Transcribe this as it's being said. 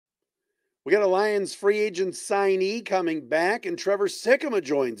We got a Lions free agent signee coming back, and Trevor Sikkema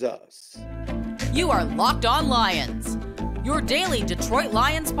joins us. You are Locked On Lions, your daily Detroit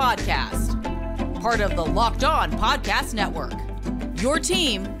Lions podcast. Part of the Locked On Podcast Network, your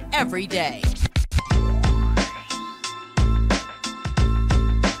team every day.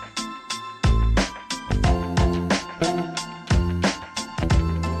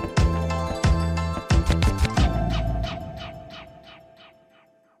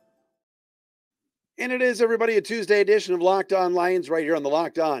 And it is, everybody, a Tuesday edition of Locked On Lions right here on the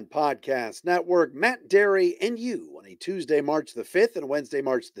Locked On Podcast Network. Matt, Derry, and you on a Tuesday, March the 5th and Wednesday,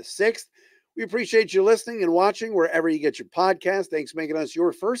 March the 6th. We appreciate you listening and watching wherever you get your podcast. Thanks for making us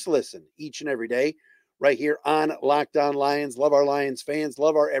your first listen each and every day right here on Locked On Lions. Love our Lions fans.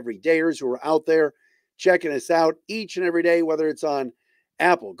 Love our everydayers who are out there checking us out each and every day, whether it's on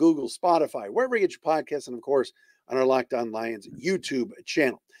Apple, Google, Spotify, wherever you get your podcasts, and, of course, on our Locked On Lions YouTube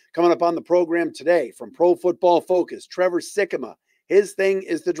channel. Coming up on the program today from Pro Football Focus, Trevor Sikkema. His thing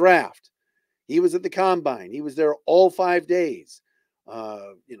is the draft. He was at the Combine. He was there all 5 days.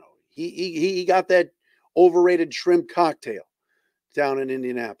 He got that overrated shrimp cocktail down in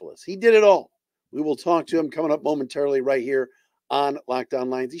Indianapolis. He did it all. We will talk to him coming up momentarily right here on Locked On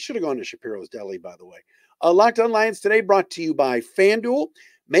Lions. He should have gone to Shapiro's Deli, by the way. Locked On Lions today brought to you by FanDuel.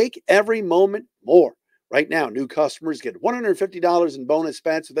 Make every moment more. Right now, new customers get $150 in bonus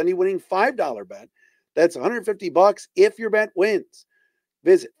bets with any winning $5 bet. That's $150 if your bet wins.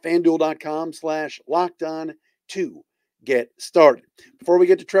 Visit FanDuel.com/LockedOn to get started. Before we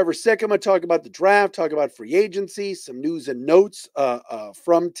get to Trevor Sikkema, talk about the draft, talk about free agency, some news and notes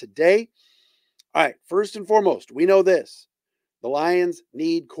from today. All right, first and foremost, we know this. The Lions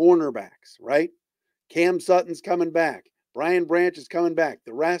need cornerbacks, right? Cam Sutton's coming back. Brian Branch is coming back.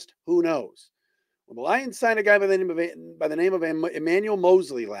 The rest, who knows? Well, the Lions signed a guy by the name of Emmanuel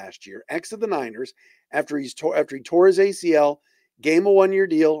Moseley last year, ex of the Niners, after he tore his ACL, gave him a one-year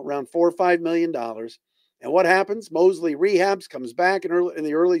deal, around $4 or $5 million. And what happens? Moseley rehabs, comes back in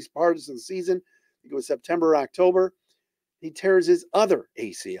the early part of the season. I think it was September or October. He tears his other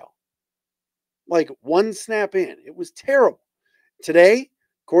ACL. Like one snap in. It was terrible. Today,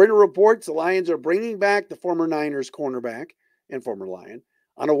 according to reports, the Lions are bringing back the former Niners cornerback and former Lion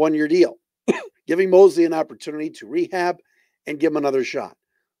on a one-year deal, giving Moseley an opportunity to rehab and give him another shot.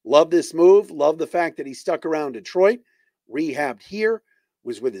 Love this move. Love the fact that he stuck around Detroit, rehabbed here,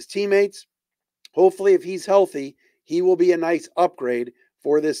 was with his teammates. Hopefully, if he's healthy, he will be a nice upgrade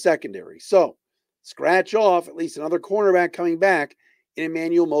for this secondary. So, scratch off at least another cornerback coming back in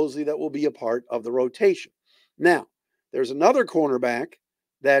Emmanuel Moseley that will be a part of the rotation. Now, there's another cornerback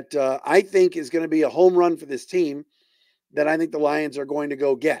that I think is going to be a home run for this team that I think the Lions are going to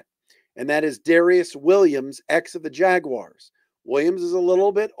go get. And that is Darious Williams, ex of the Jaguars. Williams is a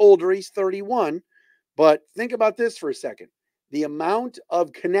little bit older. He's 31. But think about this for a second. The amount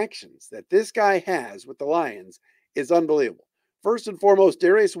of connections that this guy has with the Lions is unbelievable. First and foremost,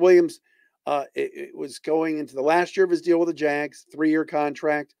 Darious Williams it was going into the last year of his deal with the Jags, 3-year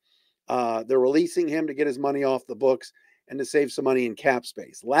contract. They're releasing him to get his money off the books and to save some money in cap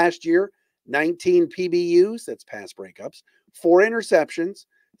space. Last year, 19 PBUs, that's pass breakups, 4 interceptions,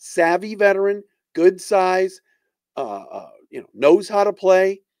 savvy veteran, good size, knows how to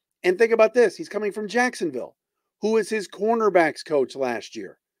play. And think about this. He's coming from Jacksonville. Who was his cornerbacks coach last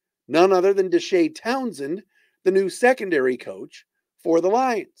year? None other than Deshae Townsend, the new secondary coach for the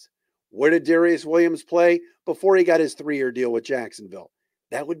Lions. Where did Darious Williams play before he got his 3-year deal with Jacksonville?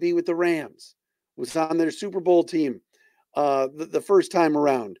 That would be with the Rams. Was on their Super Bowl team the first time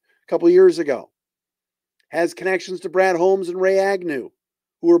around a couple years ago. Has connections to Brad Holmes and Ray Agnew,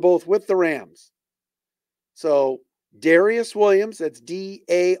 who were both with the Rams. So Darious Williams, that's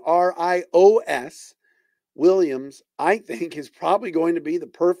Darious Williams, I think is probably going to be the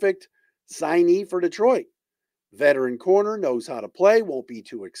perfect signee for Detroit. Veteran corner, knows how to play, won't be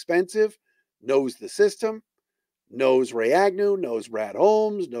too expensive, knows the system, knows Ray Agnew, knows Brad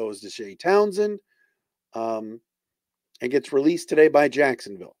Holmes, knows Deshae Townsend, and gets released today by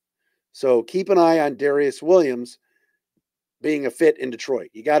Jacksonville. So keep an eye on Darious Williams being a fit in Detroit.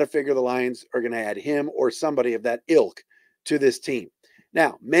 You got to figure the Lions are going to add him or somebody of that ilk to this team.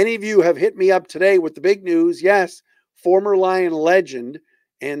 Now, many of you have hit me up today with the big news. Yes, former Lion legend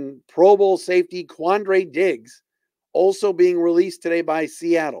and Pro Bowl safety Quandre Diggs also being released today by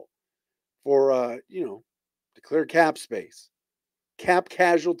Seattle for, to clear cap space. Cap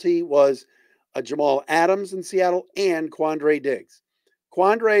casualty was Jamal Adams in Seattle and Quandre Diggs.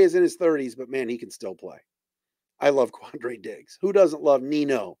 Quandre is in his 30s, but man, he can still play. I love Quandre Diggs. Who doesn't love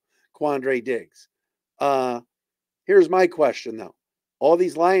Nino Quandre Diggs? Here's my question, though. all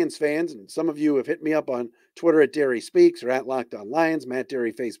these Lions fans, and some of you have hit me up on Twitter at Derry Speaks or at Locked On Lions, Matt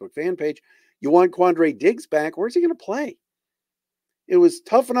Derry Facebook fan page. You want Quandre Diggs back. Where's he going to play? It was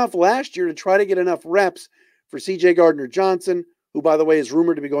tough enough last year to try to get enough reps for C.J. Gardner-Johnson, who, by the way, is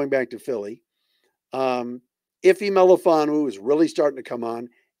rumored to be going back to Philly. Ife Melifonwu is really starting to come on,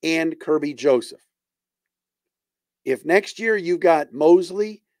 and Kirby Joseph. If next year you've got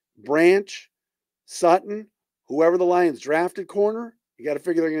Moseley, Branch, Sutton, whoever the Lions drafted corner, you got to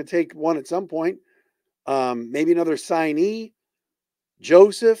figure they're going to take one at some point. Maybe another signee,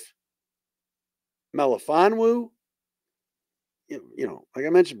 Joseph, Melifonwu. You know, like I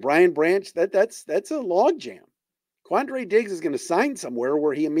mentioned, Brian Branch, that's a logjam. Quandre Diggs is going to sign somewhere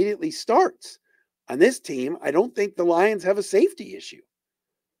where he immediately starts. On this team, I don't think the Lions have a safety issue.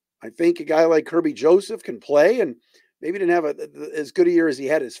 I think a guy like Kirby Joseph can play, and maybe didn't have as good a year as he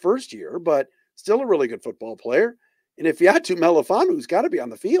had his first year, but still a really good football player. And if Ifeatu Melifonwu's got to be on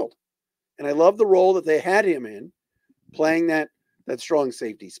the field. And I love the role that they had him in, playing that strong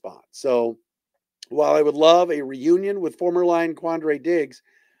safety spot. So while I would love a reunion with former Lion Quandre Diggs,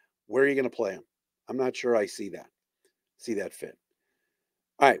 where are you going to play him? I'm not sure I see that fit.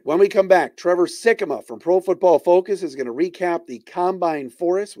 All right, when we come back, Trevor Sikkema from Pro Football Focus is going to recap the Combine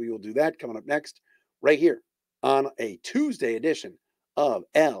for us. We will do that coming up next right here on a Tuesday edition of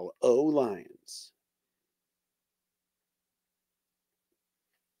LO Lions.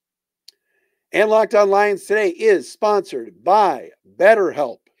 And Locked On Lions today is sponsored by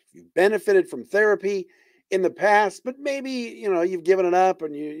BetterHelp. You've benefited from therapy in the past, but maybe, you've given it up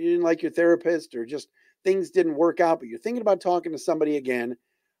and you didn't like your therapist, or just things didn't work out, but you're thinking about talking to somebody again.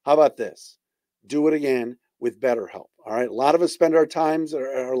 How about this? Do it again with BetterHelp. All right. A lot of us spend our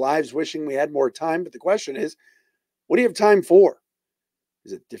lives wishing we had more time, but the question is, what do you have time for?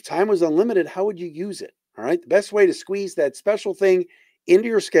 If time was unlimited, how would you use it? All right. The best way to squeeze that special thing into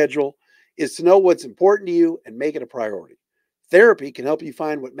your schedule is to know what's important to you and make it a priority. Therapy can help you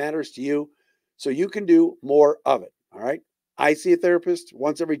find what matters to you so you can do more of it. All right. I see a therapist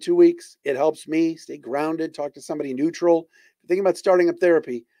once every 2 weeks. It helps me stay grounded, talk to somebody neutral. If you're thinking about starting up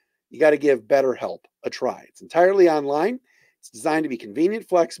therapy, you got to give BetterHelp a try. It's entirely online. It's designed to be convenient,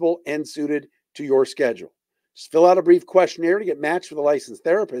 flexible, and suited to your schedule. Just fill out a brief questionnaire to get matched with a licensed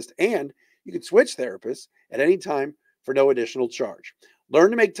therapist, and you can switch therapists at any time for no additional charge.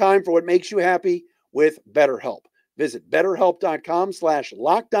 Learn to make time for what makes you happy with BetterHelp. Visit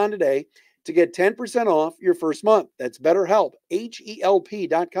BetterHelp.com/LockedOn today to get 10% off your first month. That's BetterHelp,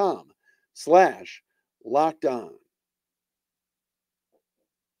 HELP.com/LockedOn.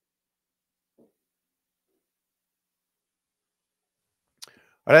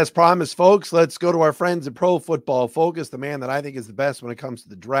 All right, as promised, folks, let's go to our friends at Pro Football Focus, the man that I think is the best when it comes to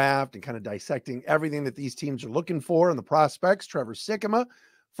the draft and kind of dissecting everything that these teams are looking for and the prospects. Trevor Sikkema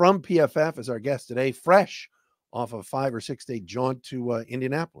from PFF is our guest today, fresh off a 5 or 6 day jaunt to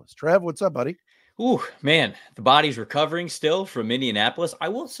Indianapolis. Trev, what's up, buddy? Ooh, man, the body's recovering still from Indianapolis. I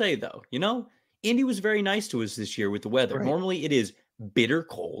will say, though, Indy was very nice to us this year with the weather. Right. Normally it is bitter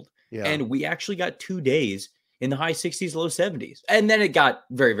cold, and we actually got 2 days in the high 60s, low 70s, and then it got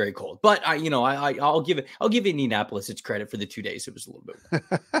very, very cold. But I'll give Indianapolis its credit for the 2 days. It was a little bit.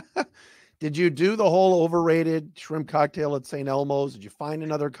 Did you do the whole overrated shrimp cocktail at St. Elmo's? Did you find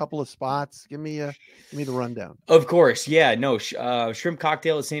another couple of spots? Give me the rundown. Of course. Yeah, no, shrimp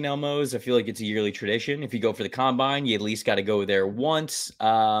cocktail at St. Elmo's. I feel like it's a yearly tradition. If you go for the Combine, you at least got to go there once.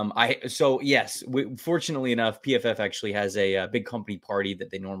 Fortunately enough, PFF actually has a big company party that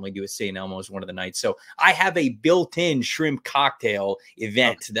they normally do at St. Elmo's one of the nights. So I have a built-in shrimp cocktail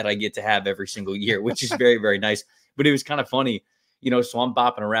event that I get to have every single year, which is very, very nice. But it was kind of funny. So I'm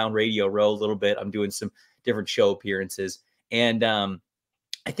bopping around Radio Row a little bit. I'm doing some different show appearances. And I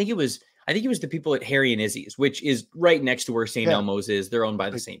think it was the people at Harry and Izzy's, which is right next to where St. Elmo's is. They're owned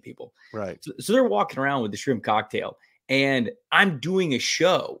by the same people. Right. So they're walking around with the shrimp cocktail. And I'm doing a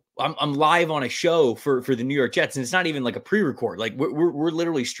show. I'm live on a show for the New York Jets. And it's not even like a pre-record. Like we're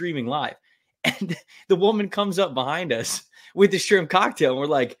literally streaming live. And the woman comes up behind us with the shrimp cocktail. And we're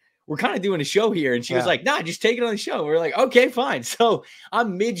like, we're kind of doing a show here. And she was like, nah, just take it on the show. We're like, okay, fine. So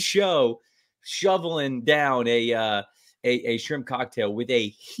I'm mid-show shoveling down a shrimp cocktail with a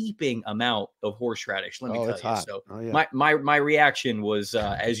heaping amount of horseradish. Let me tell you. Hot. So my reaction was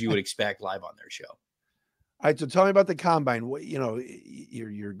as you would expect live on their show. All right. So tell me about the Combine.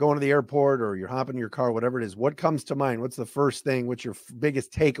 You're going to the airport or you're hopping in your car, whatever it is. What comes to mind? What's the first thing? What's your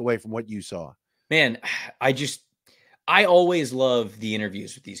biggest takeaway from what you saw? Man, I always love the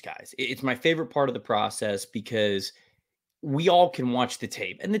interviews with these guys. It's my favorite part of the process because we all can watch the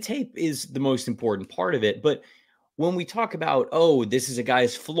tape, and the tape is the most important part of it. But when we talk about, oh, this is a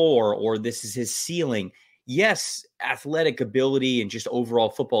guy's floor or this is his ceiling, yes, athletic ability and just overall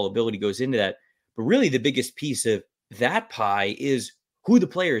football ability goes into that. But really the biggest piece of that pie is who the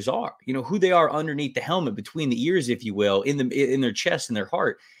players are, who they are underneath the helmet, between the ears, if you will, in their chest and their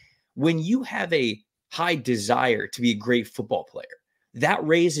heart. When you have a high desire to be a great football player, that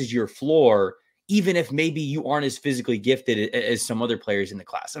raises your floor, even if maybe you aren't as physically gifted as some other players in the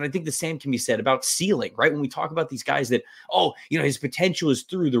class. And I think the same can be said about ceiling, right? When we talk about these guys that, his potential is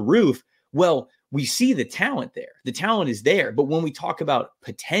through the roof. Well, we see the talent there. The talent is there. But when we talk about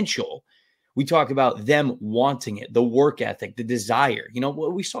potential, we talk about them wanting it, the work ethic, the desire.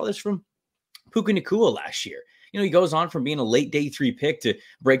 We saw this from Puka Nacua last year. He goes on from being a late day 3 pick to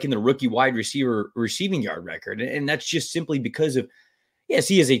breaking the rookie wide receiver receiving yard record. And that's just simply because of, yes,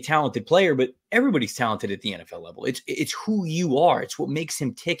 he is a talented player, but everybody's talented at the NFL level. It's who you are. It's what makes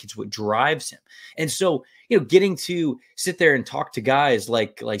him tick. It's what drives him. And so, getting to sit there and talk to guys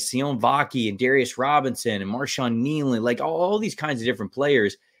like Sion Vaki and Darius Robinson and Marshawn Nealon, like all these kinds of different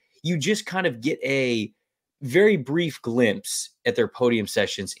players, you just kind of get a very brief glimpse at their podium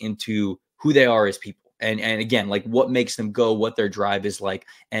sessions into who they are as people. And again, like what makes them go, what their drive is like.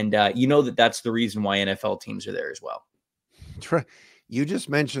 And that's the reason why NFL teams are there as well. You just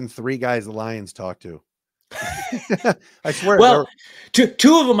mentioned 3 guys the Lions talked to. I swear. Well,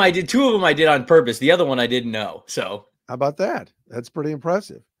 two of them I did on purpose. The other one I didn't know. So how about that? That's pretty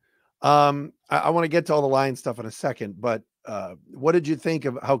impressive. I want to get to all the Lions stuff in a second, but what did you think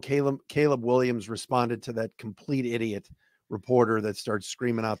of how Caleb Williams responded to that complete idiot reporter that starts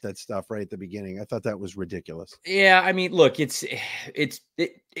screaming out that stuff right at the beginning? I thought that was ridiculous. Yeah, I mean, look, it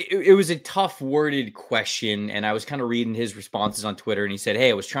was a tough worded question, and I was kind of reading his responses on Twitter, and he said, hey,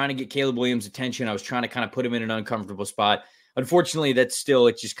 I was trying to get Caleb Williams' attention. I was trying to kind of put him in an uncomfortable spot. Unfortunately,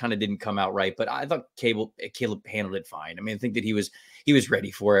 it just kind of didn't come out right, but I thought Caleb handled it fine. I mean, I think that he was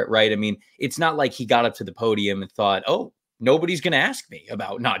ready for it, right? I mean, it's not like he got up to the podium and thought, oh, nobody's going to ask me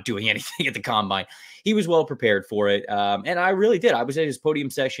about not doing anything at the combine. He was well prepared for it. And I really did. I was at his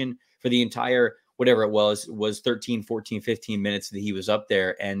podium session for the entire, whatever it was 13, 14, 15 minutes that he was up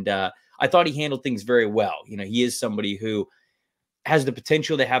there. And I thought he handled things very well. He is somebody who has the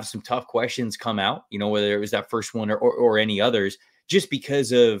potential to have some tough questions come out, whether it was that first one or any others, just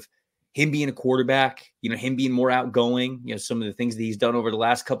because of him being a quarterback, him being more outgoing, some of the things that he's done over the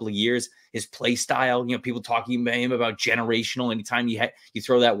last couple of years, his play style, people talking about him about generational. Anytime you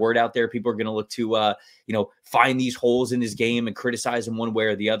throw that word out there, people are going to look to, find these holes in his game and criticize him one way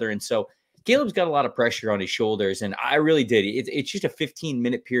or the other. And so Caleb's got a lot of pressure on his shoulders, and I really did. It's just a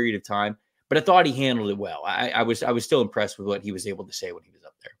 15-minute period of time, but I thought he handled it well. I was still impressed with what he was able to say when he was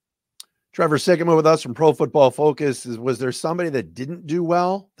up there. Trevor Sikkema with us from Pro Football Focus. Was there somebody that didn't do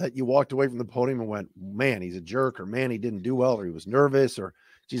well that you walked away from the podium and went, man, he's a jerk, or man, he didn't do well, or he was nervous, or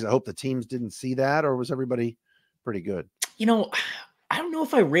geez, I hope the teams didn't see that, or was everybody pretty good? I don't know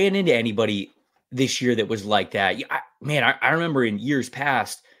if I ran into anybody this year that was like that. I remember in years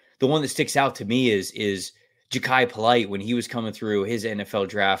past, the one that sticks out to me is Ja'Kai Polite when he was coming through his NFL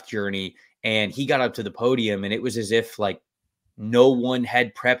draft journey, and he got up to the podium, and it was as if like no one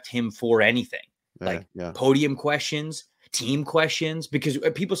had prepped him for anything. Podium questions, team questions, because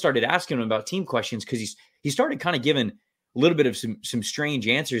people started asking him about team questions because he started kind of giving a little bit of some strange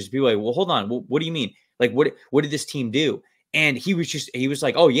answers. People were like, well, hold on. What do you mean? Like, what did this team do? And he was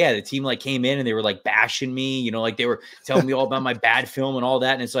like, oh yeah, the team like came in and they were like bashing me, like they were telling me all about my bad film and all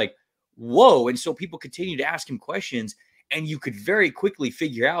that. And it's like, whoa. And so people continued to ask him questions, and you could very quickly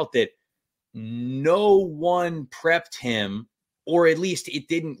figure out that no one prepped him, or at least it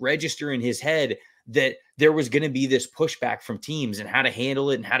didn't register in his head that there was going to be this pushback from teams and how to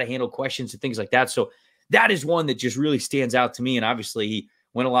handle it and how to handle questions and things like that. So that is one that just really stands out to me. And obviously he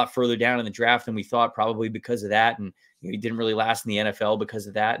went a lot further down in the draft than we thought, probably because of that. And he didn't really last in the NFL because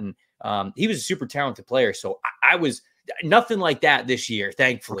of that. And he was a super talented player. So I was nothing like that this year,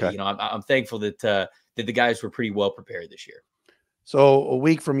 thankfully. Okay. I'm thankful that the guys were pretty well prepared this year. So a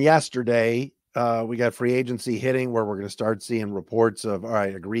week from yesterday, we got free agency hitting, where we're going to start seeing reports of, all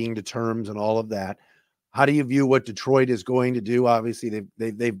right, agreeing to terms and all of that. How do you view what Detroit is going to do? Obviously,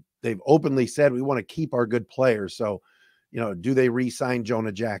 they've openly said we want to keep our good players. So, do they re-sign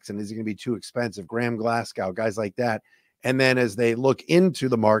Jonah Jackson? Is it going to be too expensive? Graham Glasgow, guys like that. And then as they look into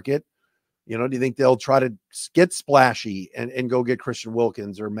the market, do you think they'll try to get splashy and go get Christian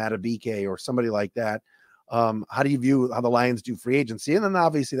Wilkins or Matabike or somebody like that? How do you view how the Lions do free agency? And then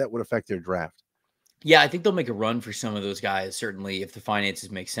obviously that would affect their draft. Yeah, I think they'll make a run for some of those guys, certainly, if the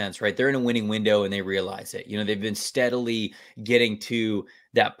finances make sense, right? They're in a winning window and they realize it. They've been steadily getting to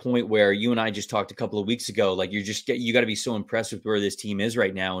that point where you and I just talked a couple of weeks ago, like you got to be so impressed with where this team is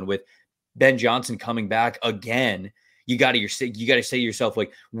right now. And with Ben Johnson coming back again, you got to say to yourself,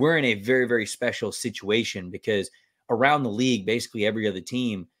 like, we're in a very, very special situation, because around the league, basically every other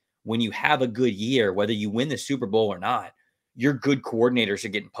team, when you have a good year, whether you win the Super Bowl or not, your good coordinators are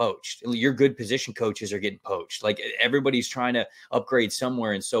getting poached. Your good position coaches are getting poached. Like, everybody's trying to upgrade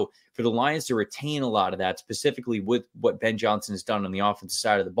somewhere. And so for the Lions to retain a lot of that, specifically with what Ben Johnson has done on the offensive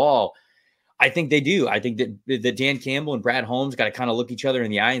side of the ball, I think they do. I think that Dan Campbell and Brad Holmes got to kind of look each other in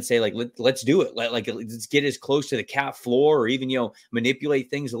the eye and say, like, let's do it. Let's get as close to the cap floor, or even,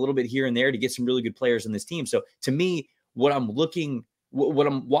 manipulate things a little bit here and there to get some really good players on this team. So to me, what I'm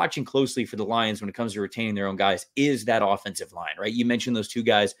watching closely for the Lions when it comes to retaining their own guys is that offensive line, right? You mentioned those two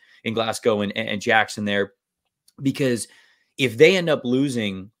guys in Glasgow and Jackson there, because if they end up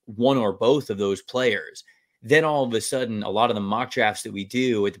losing one or both of those players, then all of a sudden, a lot of the mock drafts that we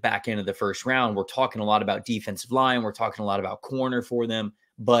do at the back end of the first round, we're talking a lot about defensive line. We're talking a lot about corner for them,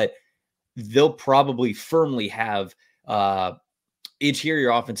 but they'll probably firmly have interior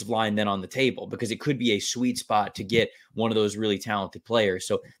offensive line then on the table, because it could be a sweet spot to get one of those really talented players.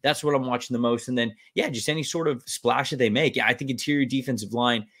 So that's what I'm watching the most. And then, just any sort of splash that they make. I think interior defensive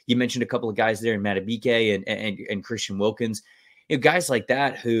line, you mentioned a couple of guys there in Matabike and Christian Wilkins, guys like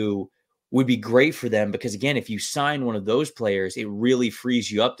that who would be great for them, because again, if you sign one of those players, it really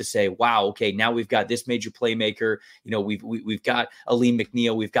frees you up to say, wow, okay, now we've got this major playmaker. We've got Aleem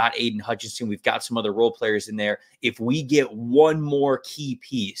McNeil, we've got Aiden Hutchinson, we've got some other role players in there. If we get one more key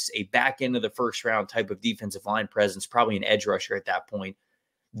piece, a back end of the first round type of defensive line presence, probably an edge rusher at that point,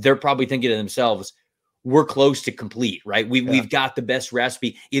 they're probably thinking to themselves, we're close to complete, right? We've got the best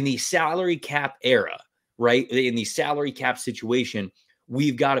recipe in the salary cap era, right? In the salary cap situation,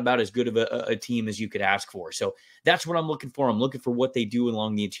 we've got about as good of a team as you could ask for. So that's what I'm looking for. I'm looking for what they do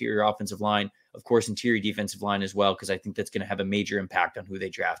along the interior offensive line, of course, interior defensive line as well, because I think that's going to have a major impact on who they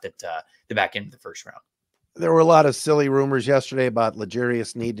draft at the back end of the first round. There were a lot of silly rumors yesterday about Darious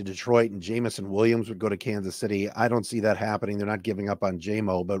Sneed to Detroit and Jameson Williams would go to Kansas City. I don't see that happening. They're not giving up on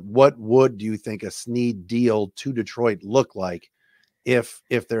JMO, but what do you think a Sneed deal to Detroit look like if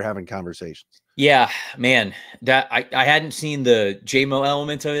they're having conversations? Yeah, man, that I hadn't seen the JMO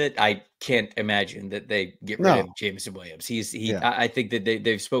element of it. I can't imagine that they get rid of Jameson Williams. I think that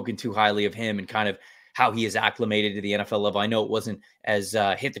they've spoken too highly of him and kind of how he is acclimated to the NFL level. I know it wasn't as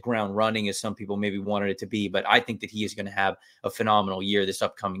hit the ground running as some people maybe wanted it to be, but I think that he is going to have a phenomenal year this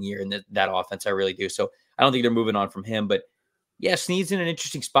upcoming year in that offense. I really do. So I don't think they're moving on from him, but yeah, Sneed's in an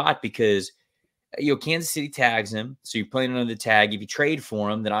interesting spot because Kansas City tags him, so you're playing under the tag. If you trade for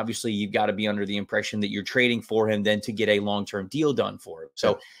him, then obviously you've got to be under the impression that you're trading for him then to get a long-term deal done for him.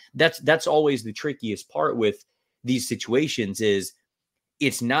 So that's always the trickiest part with these situations is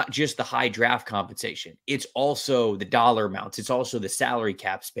it's not just the high draft compensation. It's also the dollar amounts. It's also the salary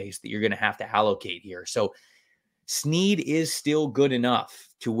cap space that you're going to have to allocate here. So Sneed is still good enough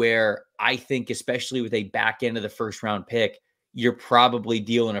to where I think, especially with a back end of the first round pick, you're probably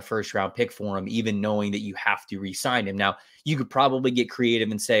dealing a first round pick for him, even knowing that you have to re-sign him. Now, you could probably get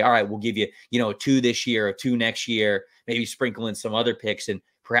creative and say, all right, we'll give you, a 2 this year, a 2 next year, maybe sprinkle in some other picks, and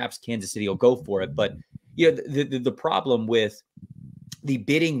perhaps Kansas City will go for it. But the problem with the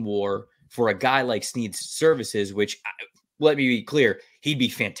bidding war for a guy like Sneed's services, which let me be clear, he'd be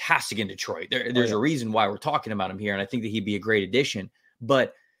fantastic in Detroit. There's a reason why we're talking about him here. And I think that he'd be a great addition,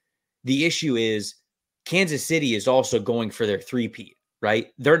 but the issue is, Kansas City is also going for their three-peat, right?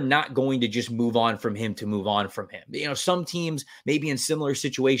 They're not going to just move on from him to move on from him. Some teams, maybe in similar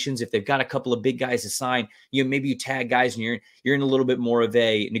situations, if they've got a couple of big guys to sign, maybe you tag guys and you're in a little bit more of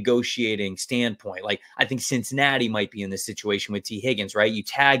a negotiating standpoint. Like, I think Cincinnati might be in this situation with T. Higgins, right? You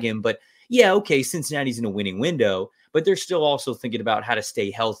tag him, but Cincinnati's in a winning window, but they're still also thinking about how to stay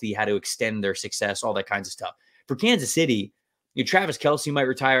healthy, how to extend their success, all that kinds of stuff. For Kansas City, Travis Kelce might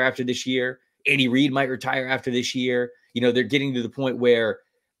retire after this year. Andy Reid might retire after this year. They're getting to the point where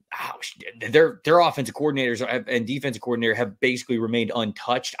their offensive coordinators and defensive coordinator have basically remained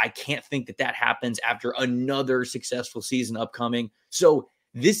untouched. I can't think that happens after another successful season upcoming. So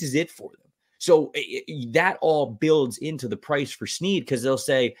this is it for them. So that all builds into the price for Sneed, because they'll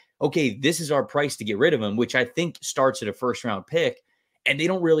say, okay, this is our price to get rid of him, which I think starts at a first round pick. And they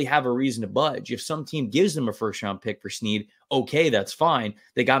don't really have a reason to budge. If some team gives them a first-round pick for Sneed, okay, that's fine.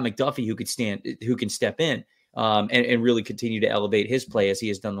 They got McDuffie who can step in and really continue to elevate his play as he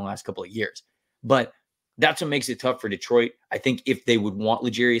has done the last couple of years. But that's what makes it tough for Detroit. I think if they would want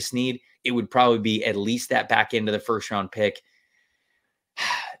Darious Sneed, it would probably be at least that back end of the first-round pick.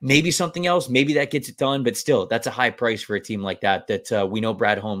 maybe something else, maybe that gets it done, but still, that's a high price for a team like that we know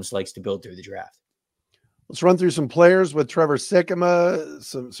Brad Holmes likes to build through the draft. Let's run through some players with Trevor Sikkema,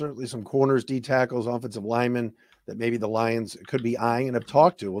 certainly some corners, D tackles, offensive linemen that maybe the Lions could be eyeing and have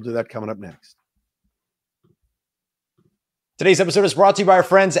talked to. We'll do that coming up next. Today's episode is brought to you by our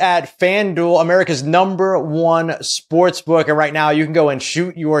friends at FanDuel, America's #1 sportsbook. And right now you can go and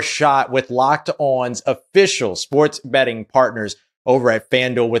shoot your shot with Locked On's official sports betting partners over at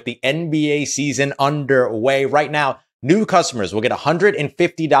FanDuel with the NBA season underway. Right now, new customers will get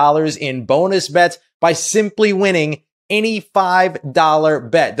 $150 in bonus bets by simply winning any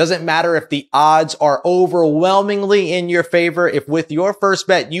 $5 bet. Doesn't matter if the odds are overwhelmingly in your favor. If with your first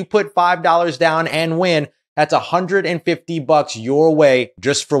bet, you put $5 down and win, that's $150 your way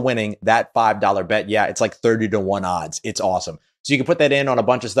just for winning that $5 bet. Yeah, it's like 30-1 odds. It's awesome. So you can put that in on a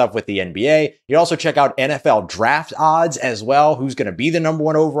bunch of stuff with the NBA. You also check out NFL draft odds as well. Who's going to be the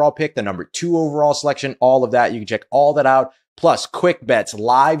 #1 overall pick, the #2 overall selection, all of that. You can check all that out. Plus quick bets,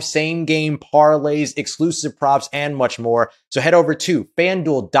 live same game parlays, exclusive props, and much more. So head over to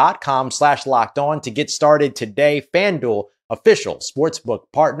FanDuel.com/lockedon to get started today. FanDuel, official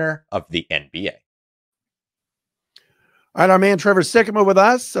sportsbook partner of the NBA. All right, our man Trevor Sikkema with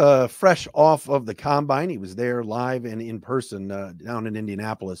us, fresh off of the combine. He was there live and in person down in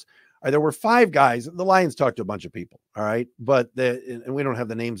Indianapolis. There were 5 guys. The Lions talked to a bunch of people, all right, and we don't have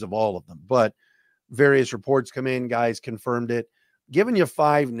the names of all of them, but various reports come in, guys confirmed it. Giving you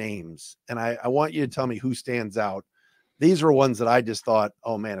 5 names, and I want you to tell me who stands out. These are ones that I just thought,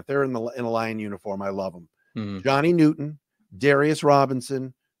 oh man, if they're in a Lion uniform, I love them. Johnny Newton, Darius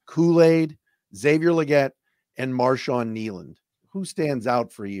Robinson, Kool-Aid, Xavier Legette, and Marshawn Nealand. Who stands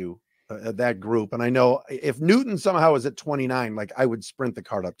out for you, that group? And I know if Newton somehow is at 29, like I would sprint the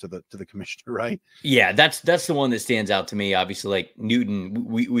card up to the commissioner, right? Yeah, that's the one that stands out to me. Obviously, like Newton,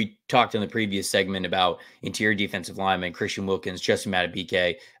 we talked in the previous segment about interior defensive linemen, Christian Wilkins, Justin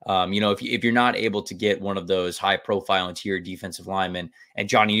Madubuike. If you're not able to get one of those high profile interior defensive linemen, and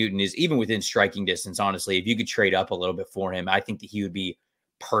Johnny Newton is even within striking distance, honestly, if you could trade up a little bit for him, I think that he would be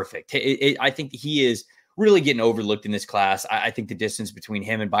perfect. I think that he is really getting overlooked in this class. I think the distance between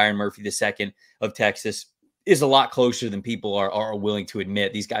him and Byron Murphy II of Texas is a lot closer than people are willing to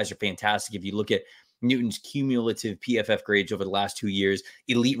admit. These guys are fantastic. If you look at Newton's cumulative PFF grades over the last 2 years,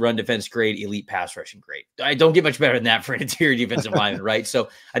 elite run defense grade, elite pass rushing grade. I don't get much better than that for an interior defensive lineman, right? So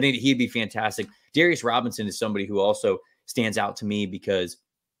I think he'd be fantastic. Darius Robinson is somebody who also stands out to me because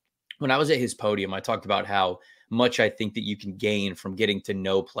when I was at his podium, I talked about how much I think that you can gain from getting to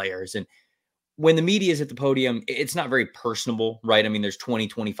know players. And when the media is at the podium, it's not very personable, right? I mean, there's 20,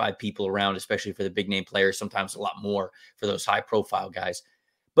 25 people around, especially for the big name players, sometimes a lot more for those high profile guys.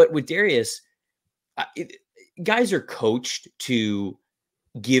 But with Darius, guys are coached to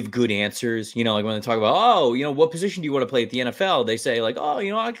give good answers. Like when they talk about, what position do you want to play at the NFL? They say like,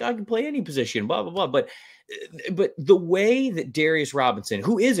 I can play any position, blah, blah, blah. But the way that Darius Robinson,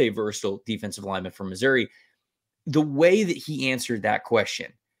 who is a versatile defensive lineman from Missouri, the way that he answered that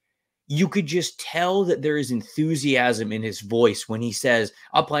question, you could just tell that there is enthusiasm in his voice when he says,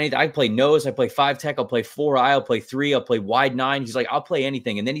 I'll play anything. I play nose, I play 5 tech, I'll play 4 eye, I'll play 3, I'll play wide 9. He's like, I'll play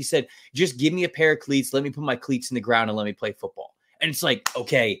anything. And then he said, just give me a pair of cleats, let me put my cleats in the ground and let me play football. And it's like,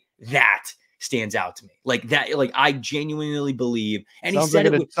 okay, that stands out to me. Like that, like I genuinely believe. And he said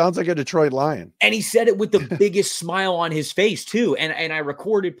it sounds like a Detroit Lion. And he said it with the biggest smile on his face too. And I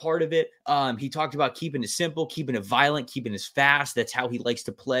recorded part of it. He talked about keeping it simple, keeping it violent, keeping it fast. That's how he likes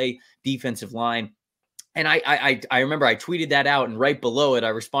to play defensive line. And I remember I tweeted that out, and right below it, I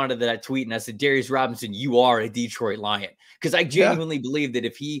responded to that tweet and I said, Darius Robinson, you are a Detroit Lion. Because I genuinely believe that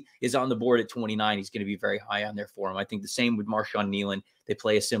if he is on the board at 29, he's going to be very high on there for him. I think the same with Marshawn Nealand. They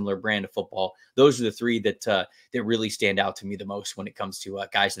play a similar brand of football. Those are the 3 that really stand out to me the most when it comes to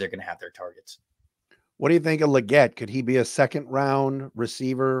guys that are going to have their targets. What do you think of Legette? Could he be a 2nd-round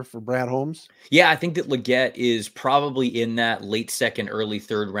receiver for Brad Holmes? Yeah, I think that Legette is probably in that late 2nd, early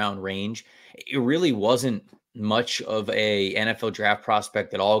 3rd round range. It really wasn't much of a NFL draft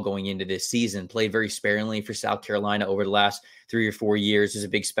prospect at all going into this season. Played very sparingly for South Carolina over the last 3 or 4 years. Is a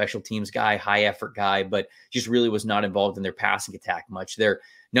big special teams guy, high effort guy, but just really was not involved in their passing attack much. Their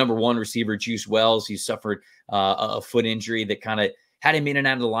 #1 receiver, Juice Wells, he suffered a foot injury that kind of had him in and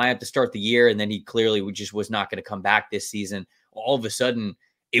out of the lineup to start the year, and then he clearly just was not going to come back this season. All of a sudden,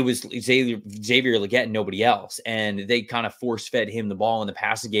 it was Xavier Legette and nobody else. And they kind of force-fed him the ball in the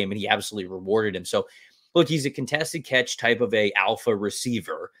passing game, and he absolutely rewarded him. So, look, he's a contested catch type of a alpha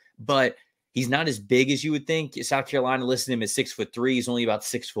receiver, but He's not as big as you would think. South Carolina listed him as 6'3". He's only about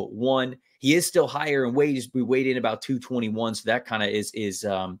 6'1". He is still higher in weight. We weighed in about 221. So that kind of is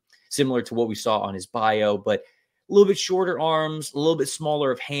similar to what we saw on his bio, but a little bit shorter arms, a little bit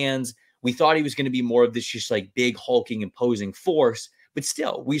smaller of hands. We thought he was going to be more of this just like big hulking imposing force, but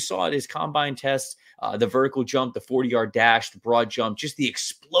still we saw at his combine tests, the vertical jump, the 40-yard dash, the broad jump, just the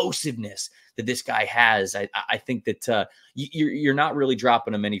explosiveness that this guy has. I think that you're not really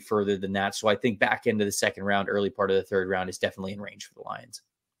dropping him any further than that. So I think back into the second round, early part of the third round is definitely in range for the Lions.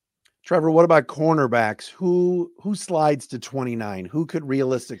 Trevor, what about cornerbacks? Who slides to 29? Who could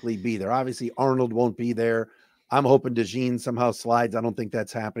realistically be there? Obviously, Arnold won't be there. I'm hoping DeJean somehow slides. I don't think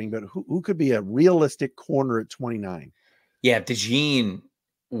that's happening, but who could be a realistic corner at 29? Yeah, if DeJean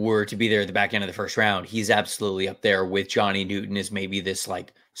were to be there at the back end of the first round, he's absolutely up there with Johnny Newton as maybe this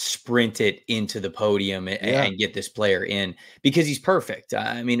like sprint it into the podium and get this player in, because he's perfect.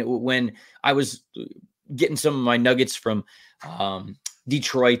 I mean, when I was getting some of my nuggets from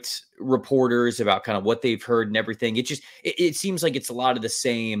Detroit reporters about kind of what they've heard and everything, it seems like it's a lot of the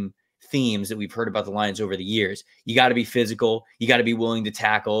same themes that we've heard about the Lions over the years. You got to be physical. You got to be willing to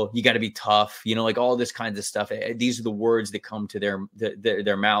tackle. You got to be tough, like all this kinds of stuff. These are the words that come to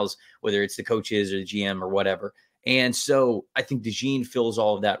their mouths, whether it's the coaches or the GM or whatever. And so I think DeJean fills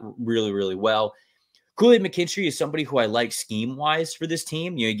all of that really, really well. Kool-Aid McKinstry is somebody who I like scheme-wise for this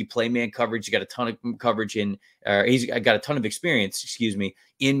team. You play man coverage. You got a ton of coverage he's got a ton of experience,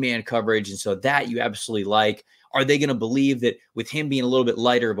 in man coverage. And so that you absolutely like. Are they going to believe that with him being a little bit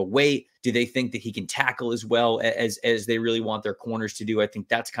lighter of a weight, do they think that he can tackle as well as they really want their corners to do? I think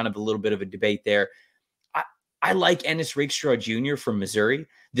that's kind of a little bit of a debate there. I like Ennis Rakestraw Jr. from Missouri.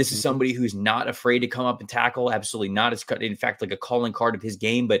 This is somebody who's not afraid to come up and tackle. Absolutely not. It's in fact like a calling card of his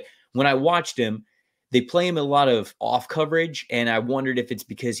game. But when I watched him, they play him a lot of off coverage, and I wondered if it's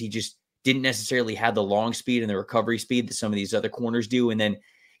because he just didn't necessarily have the long speed and the recovery speed that some of these other corners do. And then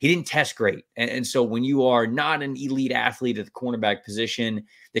he didn't test great. And so when you are not an elite athlete at the cornerback position,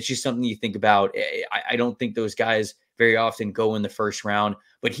 that's just something you think about. I don't think those guys very often go in the first round,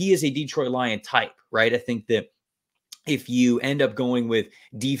 but he is a Detroit Lion type, right? I think that if you end up going with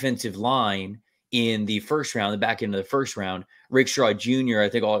defensive line in the first round, the back end of the first round, Rakestraw Jr., I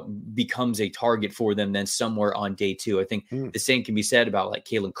think becomes a target for them then somewhere on day two. I think the same can be said about like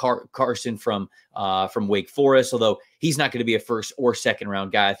Kalen Carson from Wake Forest, although he's not going to be a first or second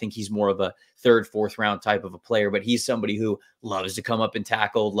round guy. I think he's more of a third, fourth round type of a player, but he's somebody who loves to come up and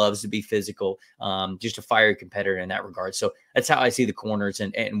tackle, loves to be physical, just a fiery competitor in that regard. So that's how I see the corners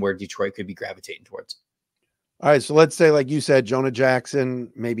and where Detroit could be gravitating towards. All right, so let's say, like you said, Jonah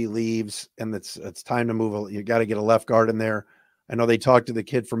Jackson maybe leaves, and it's time to move. You got to get a left guard in there. I know they talked to the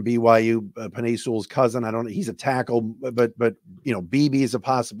kid from BYU, Penei Sewell's cousin. I don't know. He's a tackle, but BB is a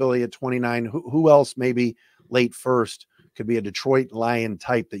possibility at 29. Who else maybe late first could be a Detroit Lion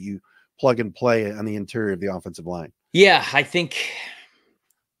type that you plug and play on the interior of the offensive line? Yeah, I think,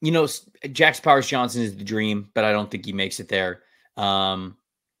 Jax Powers Johnson is the dream, but I don't think he makes it there.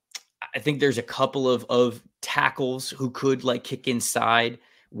 I think there's a couple of tackles who could like kick inside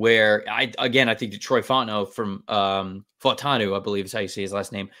where I think Detroit Fontenot from Fautanu, I believe is how you say his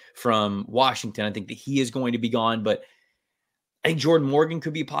last name, from Washington. I think that he is going to be gone, but I think Jordan Morgan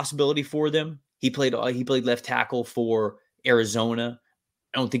could be a possibility for them. He played left tackle for Arizona.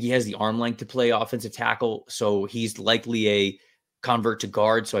 I don't think he has the arm length to play offensive tackle, so he's likely a convert to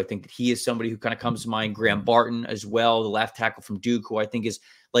guard. So I think that he is somebody who kind of comes to mind. Graham Barton as well, the left tackle from Duke, who I think is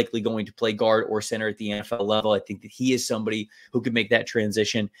likely going to play guard or center at the NFL level. I think that he is somebody who could make that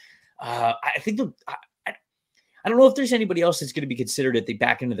transition. I think I don't know if there's anybody else that's going to be considered at the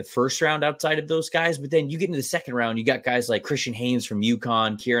back end of the first round outside of those guys, but then you get into the second round, you got guys like Christian Haynes from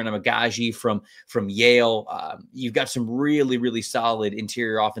UConn, Kieran Amagaji from Yale. You've got some really, really solid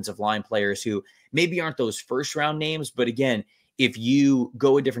interior offensive line players who maybe aren't those first round names, but again, if you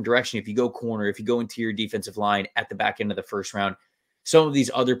go a different direction, if you go corner, if you go interior defensive line at the back end of the first round, some of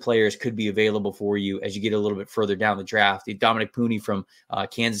these other players could be available for you as you get a little bit further down the draft. Dominic Pooney from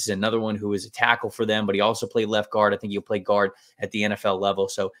Kansas is another one who is a tackle for them, but he also played left guard. I think he'll play guard at the NFL level.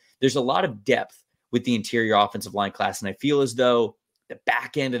 So there's a lot of depth with the interior offensive line class, and I feel as though the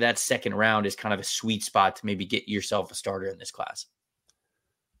back end of that second round is kind of a sweet spot to maybe get yourself a starter in this class.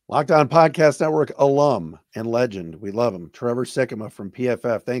 Locked On Podcast Network alum and legend. We love him. Trevor Sikkema from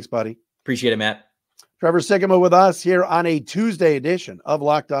PFF. Thanks, buddy. Appreciate it, Matt. Trevor Sikkema with us here on a Tuesday edition of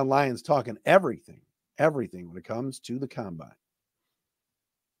Locked On Lions, talking everything when it comes to the combine.